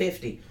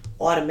 50-50,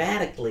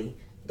 automatically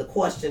the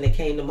question that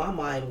came to my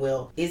mind,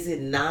 well, is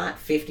it not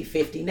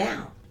 50-50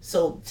 now?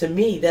 So to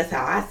me, that's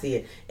how I see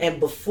it. And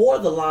before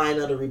the line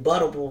of the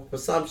rebuttable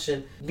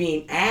presumption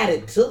being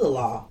added to the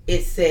law,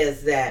 it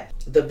says that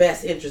the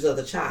best interest of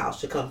the child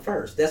should come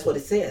first. That's what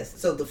it says.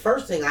 So the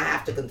first thing I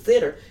have to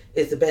consider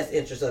is the best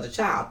interest of the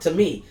child, to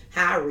me,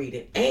 how I read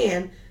it.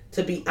 And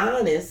to be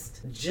honest,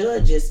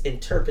 judges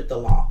interpret the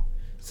law.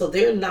 So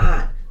they're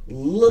not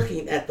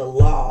looking at the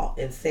law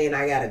and saying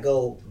I gotta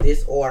go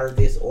this order,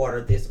 this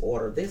order, this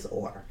order, this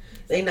order.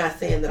 They're not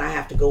saying that I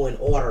have to go in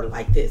order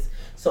like this.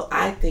 So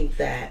I think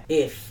that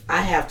if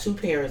I have two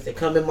parents that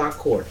come in my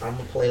court, I'm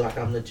gonna play like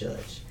I'm the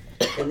judge,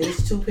 and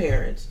these two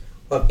parents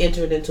have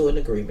entered into an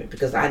agreement,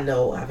 because I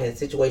know I've had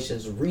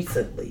situations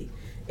recently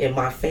in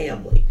my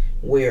family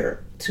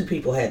where two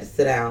people had to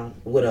sit down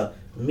with a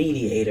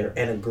mediator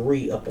and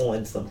agree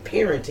upon some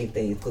parenting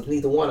things because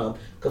neither one of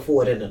them could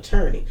afford an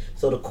attorney.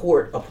 So the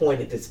court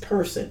appointed this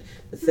person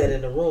to sit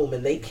in the room,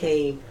 and they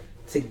came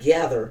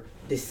together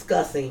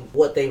discussing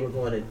what they were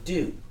going to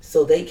do.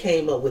 So they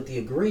came up with the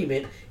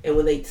agreement, and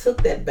when they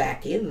took that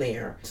back in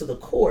there to the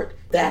court,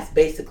 that's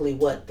basically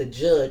what the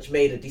judge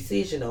made a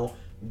decision on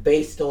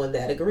based on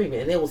that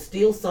agreement. And there was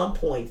still some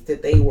points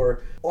that they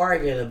were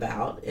arguing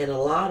about, and a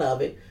lot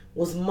of it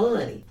was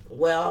money.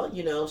 Well,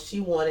 she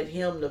wanted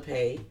him to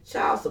pay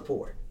child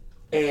support.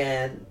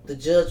 And the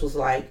judge was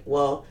like,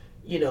 well,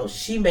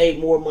 she made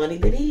more money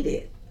than he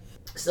did.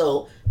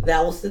 So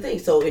that was the thing.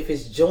 So if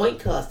it's joint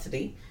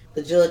custody,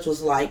 the judge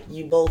was like,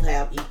 you both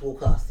have equal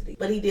custody.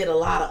 But he did a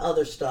lot of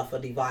other stuff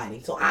of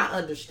dividing. So I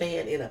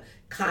understand in a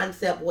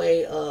concept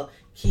way of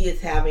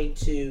kids having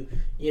to,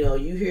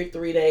 you here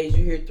 3 days,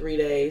 you here 3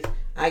 days,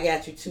 I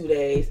got you 2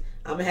 days,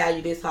 I'm going to have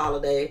you this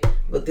holiday,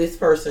 but this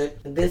person,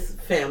 this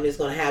family is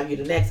going to have you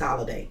the next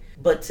holiday.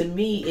 But to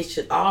me, it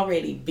should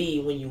already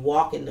be when you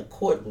walk in the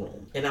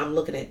courtroom and I'm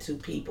looking at two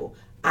people,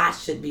 I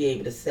should be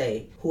able to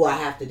say who I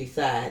have to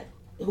decide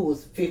who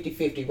is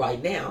 50-50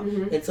 right now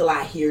until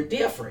I hear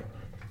different.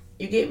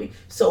 You get me?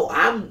 So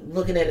I'm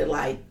looking at it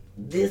like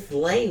this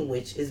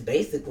language is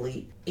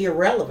basically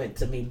irrelevant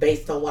to me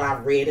based on what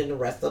I've read in the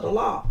rest of the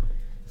law.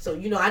 So,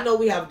 I know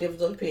we have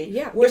different opinions.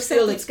 Yeah, we're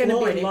still it's going to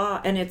exploring be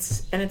law, and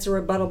it's a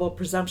rebuttable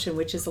presumption,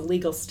 which is a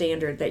legal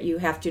standard that you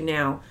have to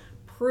now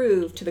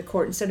prove to the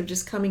court instead of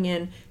just coming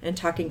in and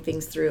talking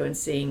things through and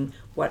seeing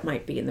what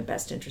might be in the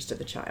best interest of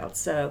the child.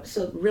 So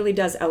it really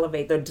does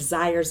elevate the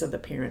desires of the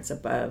parents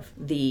above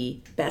the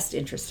best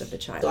interest of the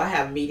child. So I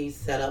have meetings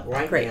set up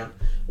right now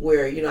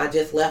where, I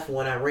just left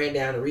one. I ran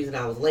down. The reason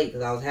I was late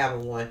because I was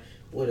having one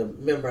with a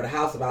member of the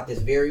House about this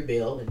very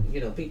bill,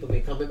 and people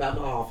been coming by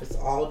my office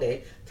all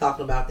day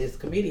talking about this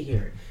committee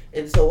hearing.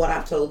 And so what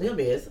I've told them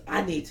is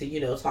I need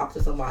to talk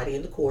to somebody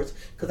in the courts,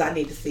 because I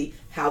need to see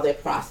how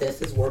that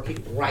process is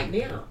working right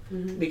now.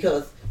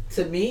 Because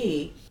to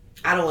me,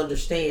 I don't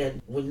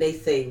understand when they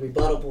say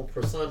rebuttable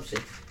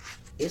presumption.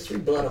 It's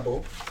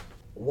rebuttable.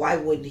 Why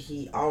wouldn't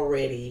he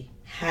already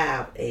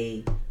have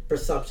a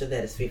presumption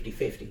that is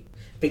 50-50?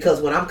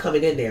 Because when I'm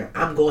coming in there,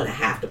 I'm going to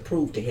have to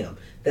prove to him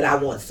that I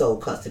want sole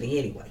custody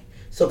anyway.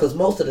 So, because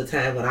most of the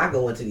time when I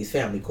go into these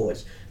family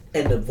courts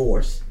and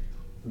divorce,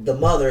 the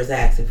mother is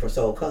asking for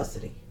sole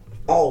custody.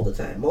 All the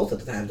time. Most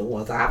of the time, the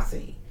ones I've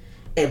seen.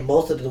 And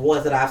most of the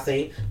ones that I've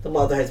seen, the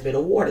mother has been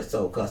awarded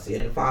sole custody,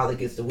 and the father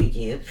gets the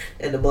weekend,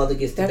 and the mother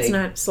gets to That's make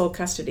not sole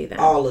custody then.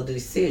 all of the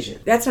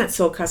decisions. That's not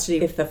sole custody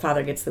if the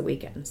father gets the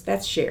weekends.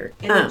 That's shared.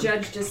 And the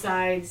judge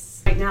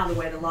decides, right now, the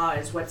way the law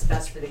is, what's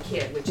best for the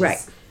kid, which Right.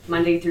 is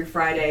Monday through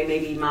Friday.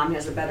 Maybe mom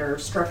has a better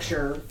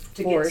structure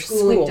to Or get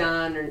schooling school.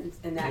 done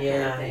and that kind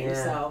of thing.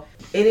 So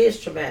It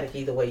is traumatic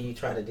either way you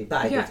try to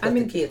decide, Yeah, because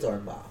the kids are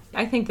involved.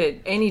 I think that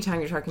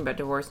anytime you're talking about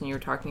divorce and you're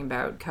talking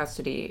about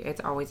custody,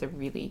 it's always a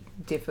really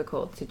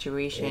difficult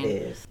situation. It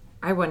is.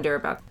 I wonder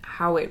about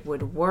how it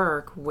would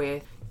work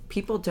with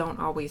people don't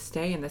always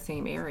stay in the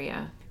same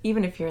area.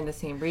 Even if you're in the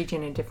same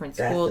region in different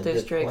That's school a good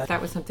districts, question. that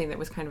was something that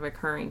was kind of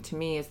occurring to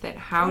me, is that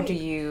how do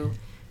you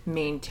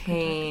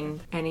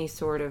maintain any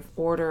sort of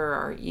order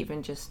or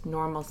even just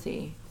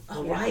normalcy?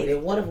 All right.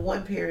 And what if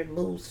one parent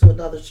moves to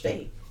another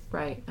state?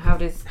 Right. How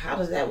does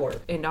that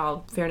work? in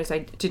all fairness, I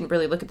didn't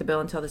really look at the bill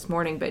until this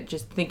morning, but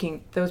just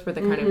thinking, those were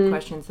the kind of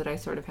questions that I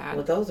sort of had.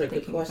 Well, those are good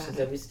thinking about questions it.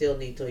 that we still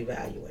need to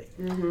evaluate.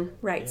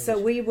 Right. So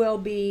we will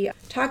be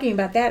talking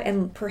about that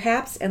and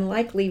perhaps and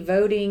likely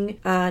voting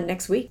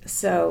next week.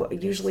 So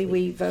usually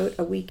we vote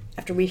a week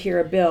after we hear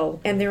a bill.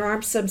 And there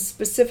are some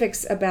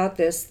specifics about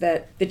this,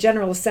 that the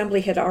General Assembly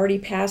had already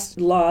passed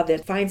law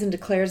that finds and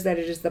declares that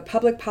it is the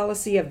public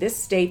policy of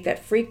this state that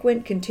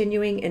frequent,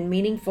 continuing, and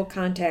meaningful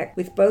contact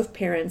with both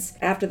parents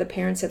after the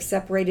parents have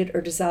separated or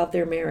dissolved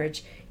their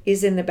marriage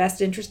is in the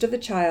best interest of the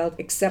child,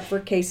 except for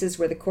cases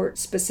where the court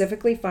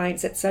specifically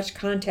finds that such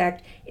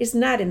contact is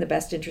not in the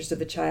best interest of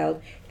the child,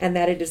 and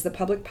that it is the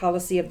public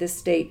policy of this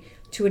state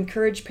to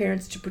encourage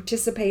parents to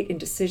participate in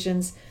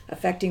decisions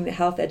affecting the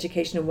health,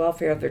 education, and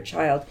welfare of their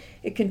child.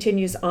 It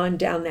continues on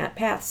down that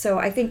path. So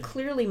I think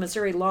clearly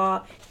Missouri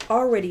law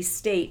already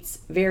states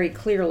very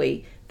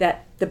clearly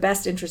that the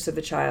best interest of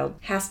the child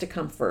has to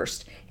come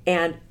first,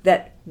 and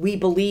that we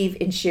believe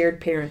in shared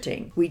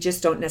parenting. We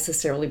just don't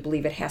necessarily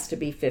believe it has to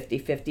be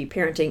 50-50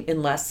 parenting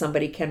unless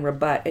somebody can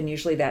rebut, and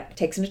usually that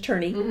takes an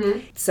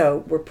attorney.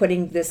 So we're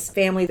putting this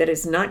family that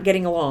is not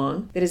getting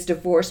along, that is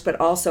divorced but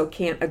also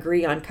can't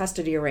agree on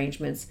custody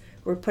arrangements,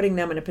 we're putting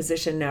them in a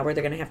position now where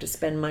they're going to have to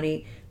spend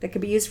money that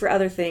could be used for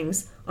other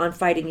things on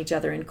fighting each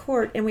other in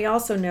court. And we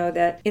also know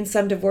that in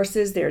some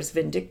divorces there's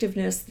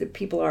vindictiveness, that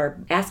people are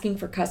asking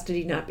for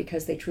custody not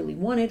because they truly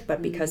want it,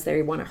 but because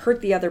they want to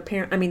hurt the other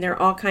parent. I mean, there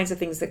are all kinds of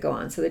things that go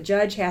on. So the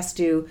judge has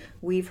to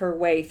weave her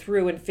way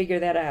through and figure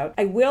that out.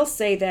 I will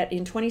say that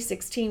in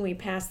 2016 we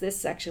passed this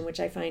section,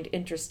 which I find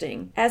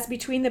interesting. As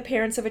between the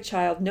parents of a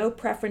child, no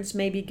preference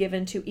may be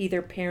given to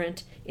either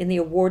parent in the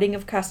awarding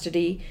of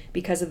custody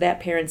because of that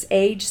parent's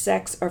age,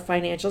 sex, or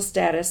financial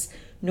status,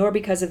 nor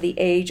because of the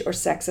age or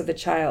sex of the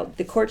child.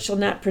 The court shall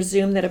not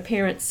presume that a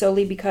parent,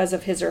 solely because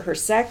of his or her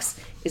sex,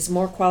 is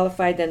more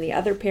qualified than the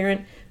other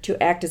parent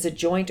to act as a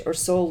joint or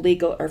sole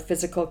legal or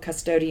physical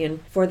custodian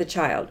for the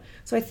child.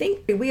 So I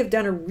think we have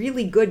done a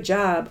really good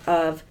job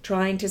of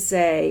trying to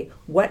say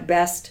what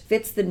best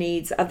fits the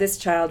needs of this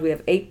child. We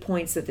have 8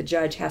 points that the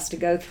judge has to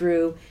go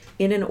through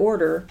in an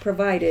order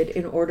provided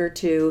in order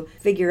to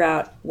figure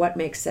out what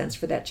makes sense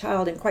for that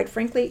child. And quite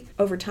frankly,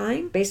 over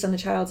time, based on the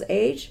child's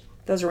age,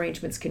 those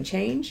arrangements can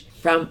change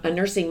from a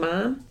nursing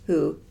mom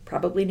who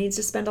probably needs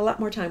to spend a lot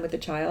more time with the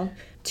child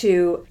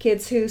to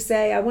kids who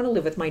say, I want to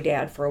live with my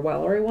dad for a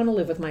while, or I want to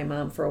live with my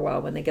mom for a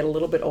while when they get a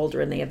little bit older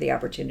and they have the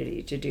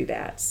opportunity to do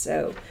that.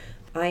 So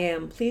I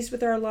am pleased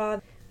with our law.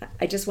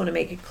 I just want to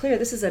make it clear,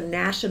 this is a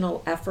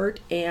national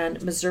effort,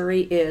 and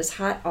Missouri is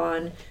hot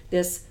on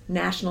this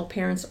National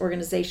Parents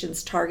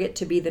Organization's target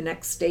to be the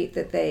next state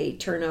that they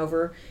turn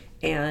over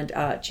and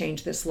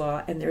change this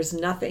law. And there's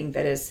nothing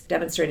that is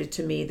demonstrated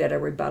to me that a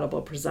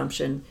rebuttable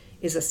presumption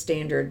is a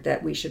standard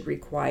that we should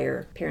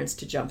require parents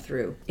to jump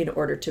through in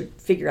order to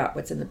figure out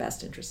what's in the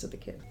best interest of the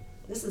kid.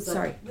 This is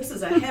Sorry.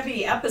 a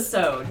heavy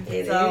episode.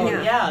 It so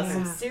is.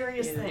 some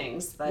serious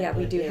things. But Yeah,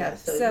 we do Yeah, have.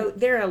 so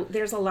So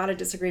there's a lot of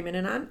disagreement,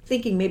 and I'm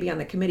thinking maybe on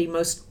the committee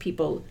most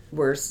people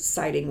were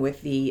siding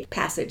with the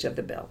passage of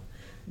the bill,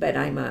 but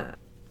I'm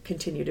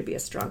continue to be a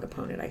strong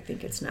opponent. I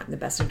think it's not in the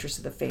best interest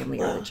of the family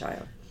or the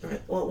child. Right.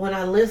 Well, when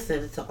I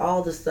listen to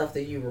all the stuff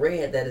that you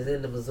read that is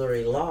in the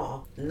Missouri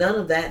law, none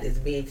of that is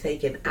being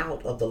taken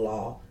out of the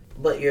law,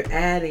 but you're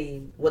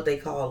adding what they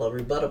call a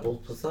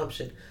rebuttable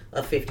presumption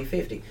of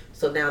 50-50.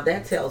 So now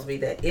that tells me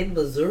that in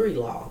Missouri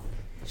law,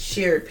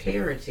 shared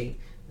parenting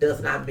does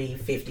not mean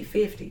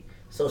 50-50.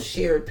 So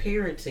shared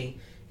parenting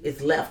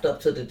is left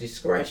up to the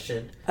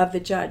discretion Of the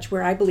judge,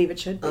 where I believe it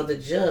should be. of the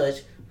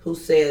judge, who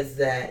says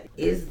that,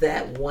 is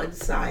that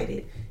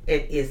one-sided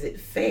and is it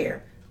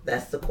fair?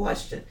 That's the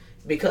question.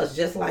 Because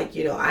just like,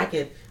 I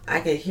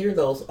can hear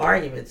those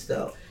arguments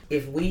though.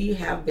 If we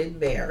have been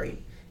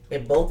married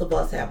and both of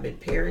us have been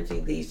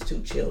parenting these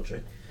two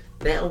children,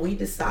 now we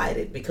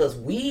decided, because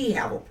we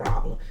have a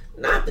problem,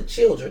 not the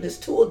children, it's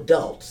two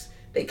adults.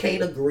 They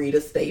can't agree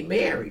to stay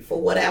married for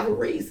whatever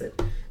reason.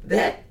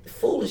 That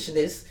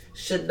foolishness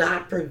should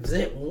not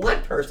prevent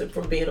one person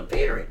from being a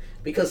parent,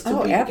 because two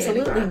people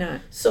absolutely can't agree.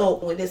 not. So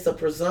when it's a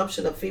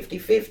presumption of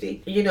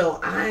 50-50,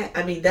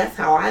 I mean, that's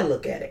how I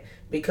look at it,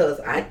 because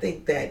I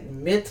think that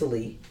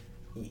mentally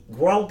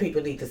grown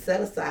people need to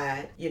set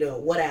aside,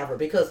 whatever,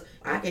 because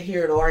I can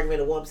hear an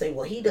argument of one saying,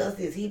 well, he does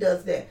this, he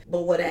does that.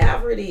 But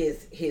whatever it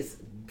is, his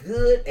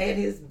good and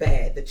his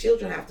bad, the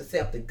children have to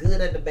accept the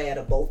good and the bad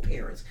of both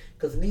parents,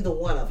 because neither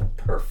one of them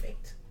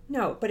perfect.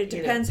 No, but it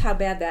depends how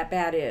bad that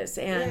bad is.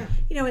 And,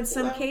 in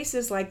some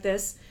cases like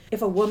this,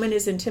 if a woman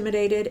is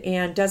intimidated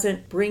and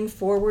doesn't bring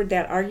forward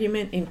that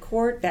argument in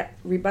court, that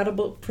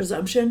rebuttable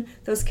presumption,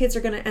 those kids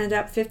are going to end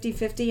up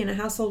 50-50 in a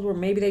household where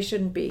maybe they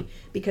shouldn't be,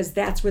 because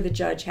that's where the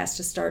judge has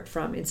to start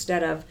from,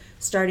 instead of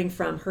starting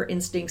from her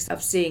instincts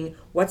of seeing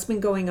what's been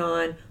going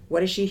on,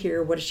 what does she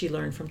hear, what does she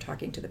learn from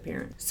talking to the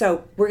parent.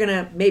 So we're going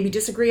to maybe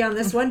disagree on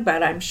this one,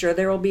 but I'm sure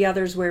there will be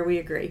others where we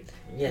agree.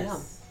 Yes.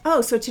 Yeah.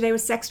 Oh, so today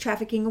was Sex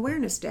Trafficking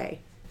Awareness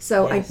Day.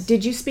 So Yes.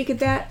 did you speak at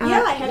that?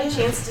 Yeah, I had a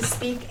chance to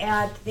speak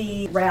at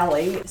the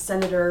rally.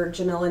 Senator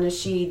Jamila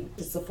Nasheed,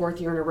 it's the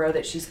 4th year in a row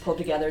that she's pulled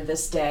together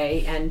this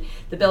day, and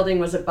the building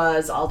was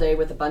abuzz all day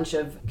with a bunch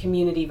of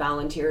community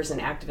volunteers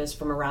and activists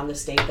from around the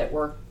state that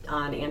work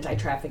on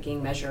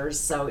anti-trafficking measures.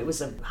 So it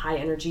was a high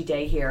energy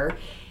day here.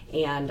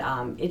 And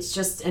it's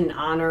just an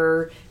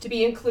honor to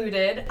be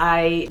included.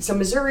 So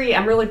Missouri,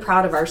 I'm really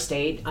proud of our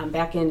state.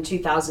 Back in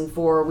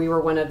 2004, we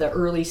were one of the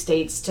early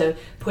states to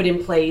put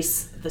in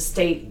place the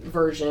state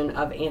version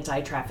of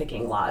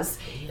anti-trafficking laws.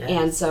 Yes.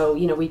 And so,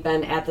 we've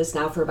been at this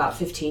now for about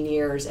 15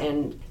 years,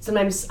 and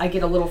sometimes I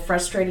get a little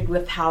frustrated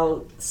with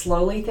how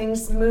slowly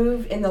things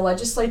move in the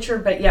legislature,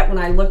 but yet when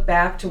I look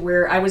back to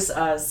where I was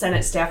a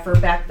Senate staffer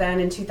back then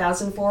in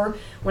 2004,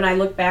 when I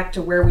look back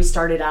to where we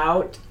started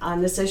out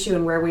on this issue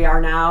and where we are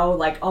now,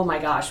 like, oh my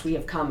gosh, we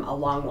have come a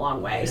long,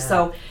 long way. Yeah.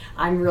 So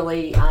I'm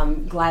really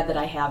glad that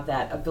I have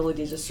that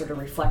ability to sort of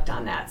reflect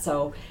on that.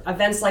 So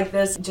events like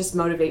this just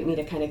motivate me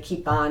to kind of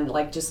keep on,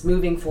 like, just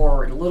moving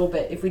forward a little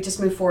bit. If we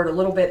just move forward a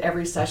little bit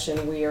every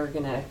session, we are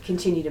going to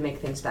continue to make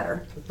things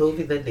better.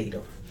 Moving the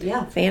needle.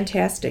 Yeah.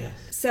 Fantastic.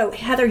 So,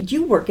 Heather,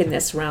 you work in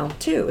this realm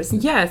too,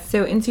 isn't Yes,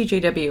 so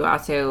NCJW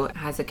also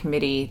has a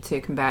committee to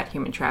combat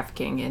human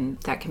trafficking, and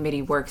that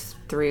committee works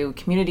through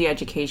community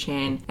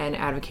education and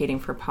advocating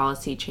for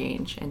policy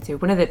change. And so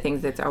one of the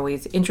things that's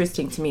always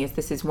interesting to me is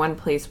this is one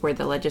place where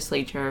the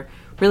legislature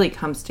really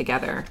comes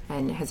together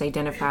and has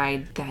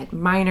identified that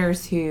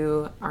minors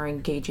who are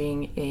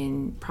engaging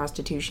in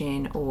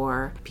prostitution,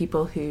 or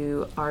people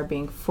who are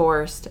being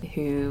forced,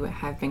 who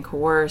have been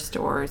coerced,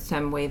 or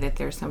some way that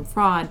there's some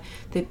fraud,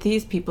 that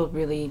these people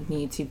really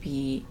need to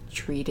be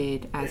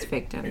treated as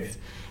victims.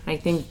 And I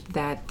think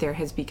that there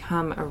has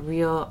become a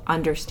real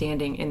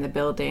understanding in the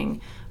building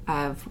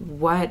of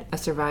what a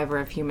survivor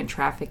of human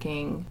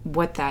trafficking,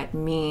 what that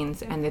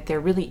means, and that there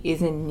really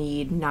is a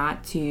need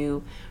not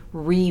to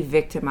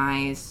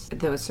re-victimize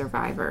those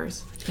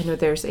survivors. I know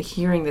there's a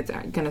hearing that's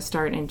going to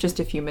start in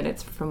just a few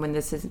minutes from when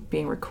this is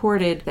being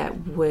recorded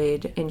that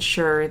would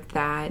ensure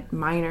that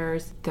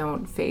minors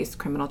don't face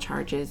criminal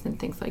charges and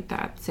things like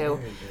that.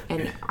 So,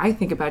 and I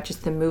think about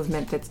just the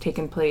movement that's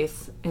taken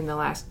place in the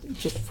last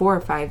just 4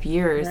 or 5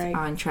 years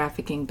on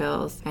trafficking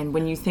bills. And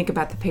when you think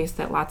about the pace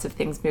that lots of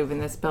things move in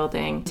this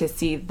building, to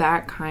see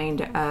that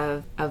kind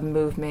of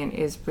movement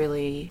is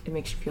really, it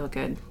makes you feel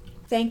good.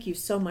 Thank you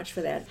so much for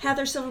that.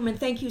 Heather Silverman,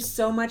 thank you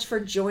so much for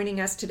joining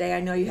us today.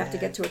 I know you have to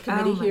get to a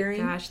committee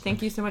hearing. Oh my gosh,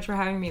 thank you so much for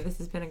having me. This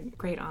has been a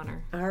great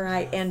honor. All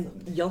right,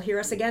 and you'll hear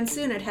us again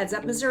soon at Heads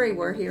Up Missouri.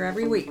 We're here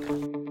every week.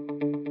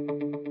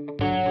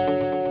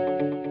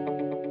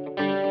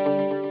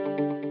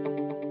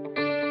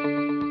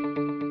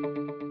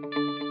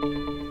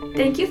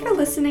 Thank you for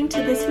listening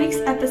to this week's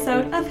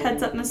episode of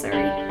Heads Up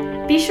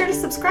Missouri. Be sure to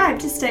subscribe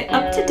to stay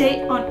up to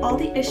date on all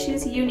the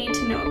issues you need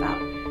to know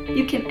about.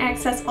 You can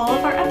access all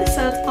of our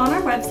episodes on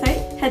our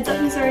website,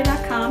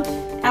 headsupmissouri.com,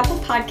 Apple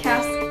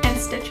Podcasts,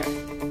 and Stitcher.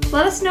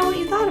 Let us know what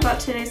you thought about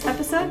today's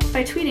episode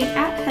by tweeting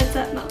at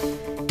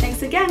HeadsUpMo.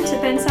 Thanks again to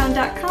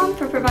bensound.com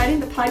for providing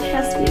the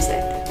podcast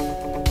music.